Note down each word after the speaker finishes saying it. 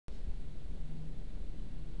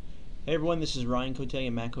Hey everyone, this is Ryan Cote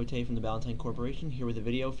and Matt Cote from the Ballantine Corporation here with a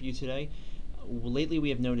video for you today. Lately we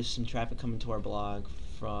have noticed some traffic coming to our blog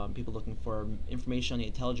from people looking for information on the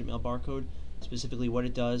Intelligent Mail Barcode, specifically what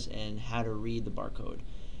it does and how to read the barcode.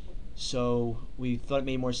 So we thought it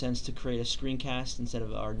made more sense to create a screencast instead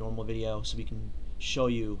of our normal video so we can show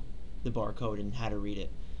you the barcode and how to read it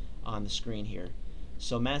on the screen here.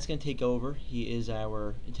 So Matt's going to take over. He is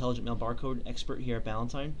our Intelligent Mail Barcode expert here at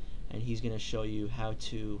Ballantine, and he's going to show you how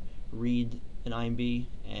to read an IMB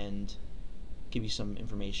and give you some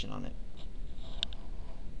information on it.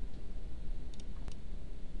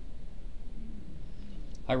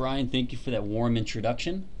 Hi Ryan, thank you for that warm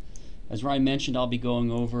introduction. As Ryan mentioned, I'll be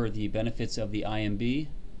going over the benefits of the IMB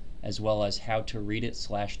as well as how to read it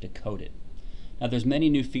 / decode it. Now there's many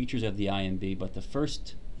new features of the IMB, but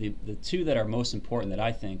the two that are most important that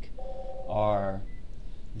I think are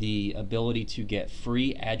the ability to get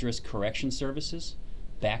free address correction services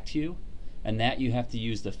back to you, and that you have to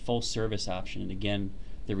use the full service option, and again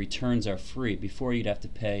the returns are free. Before you'd have to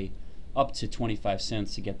pay up to 25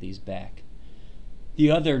 cents to get these back.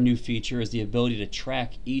 The other new feature is the ability to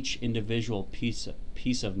track each individual piece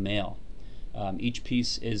of mail. Each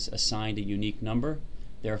piece is assigned a unique number,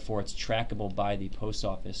 therefore it's trackable by the post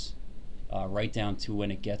office right down to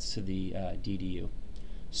when it gets to the DDU.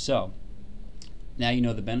 So now you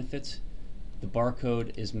know the benefits. The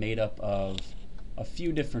barcode is made up of a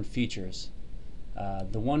few different features.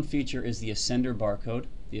 The one feature is the ascender barcode,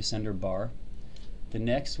 the ascender bar. The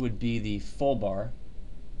next would be the full bar.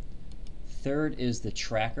 Third is the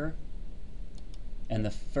tracker, and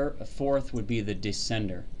the fourth would be the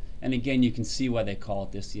descender. And again, you can see why they call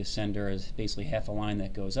it this. The ascender is basically half a line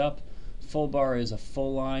that goes up. Full bar is a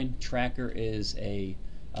full line. Tracker is a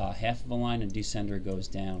half of a line, and descender goes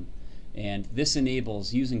down. And this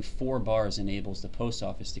enables, using 4 bars enables the post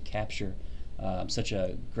office to capture such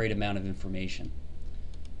a great amount of information.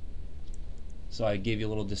 So I gave you a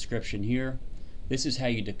little description here. This is how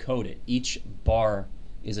you decode it. Each bar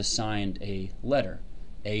is assigned a letter.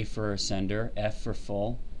 A for sender, F for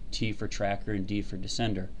full, T for tracker, and D for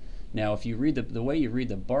descender. Now if you read the way you read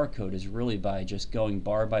the barcode is really by just going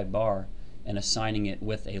bar by bar and assigning it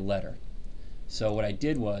with a letter. So what I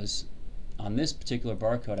did was, on this particular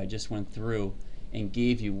barcode, I just went through and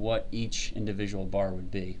gave you what each individual bar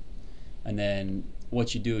would be. And then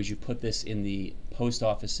what you do is you put this in the post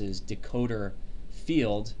office's decoder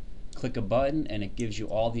field, click a button, and it gives you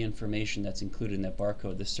all the information that's included in that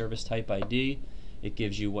barcode. The service type ID, it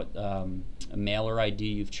gives you what a mailer ID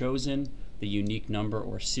you've chosen, the unique number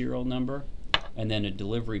or serial number, and then a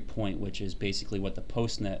delivery point, which is basically what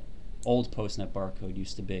the old PostNet barcode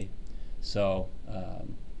used to be. So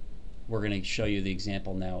we're going to show you the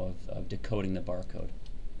example now of decoding the barcode.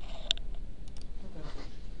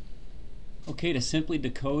 Okay, to simply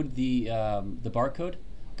decode the barcode,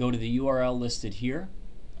 go to the URL listed here.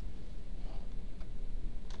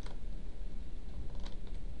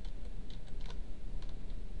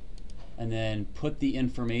 And then put the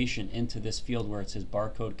information into this field where it says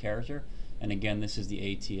barcode character. And again, this is the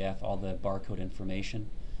ATF, all the barcode information.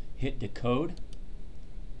 Hit decode.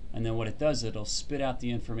 And then what it does, it'll spit out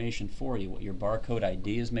the information for you, what your barcode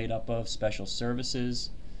ID is made up of, special services,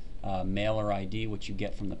 mailer ID, which you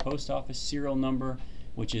get from the post office, serial number,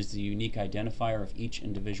 which is the unique identifier of each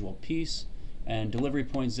individual piece, and delivery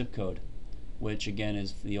point zip code, which again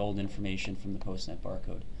is the old information from the PostNet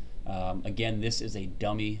barcode. Again, this is a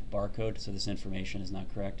dummy barcode, so this information is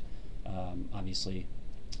not correct. Obviously,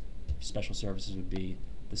 special services would be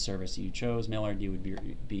the service that you chose, mailer ID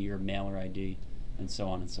would be your mailer ID, and so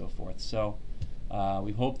on and so forth. So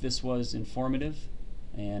we hope this was informative,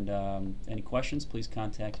 and any questions, please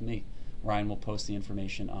contact me. Ryan will post the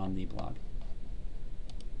information on the blog.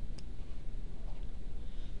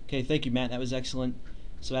 Okay, thank you, Matt. That was excellent.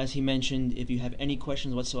 So as he mentioned, if you have any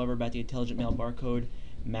questions whatsoever about the Intelligent Mail Barcode,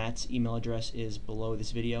 Matt's email address is below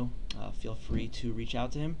this video. Feel free to reach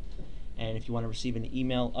out to him. And if you want to receive an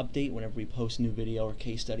email update whenever we post a new video or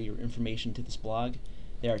case study or information to this blog,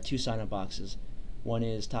 there are 2 sign-up boxes. One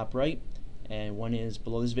is top right, and one is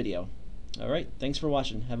below this video. Alright, thanks for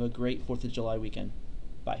watching. Have a great 4th of July weekend.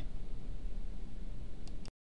 Bye.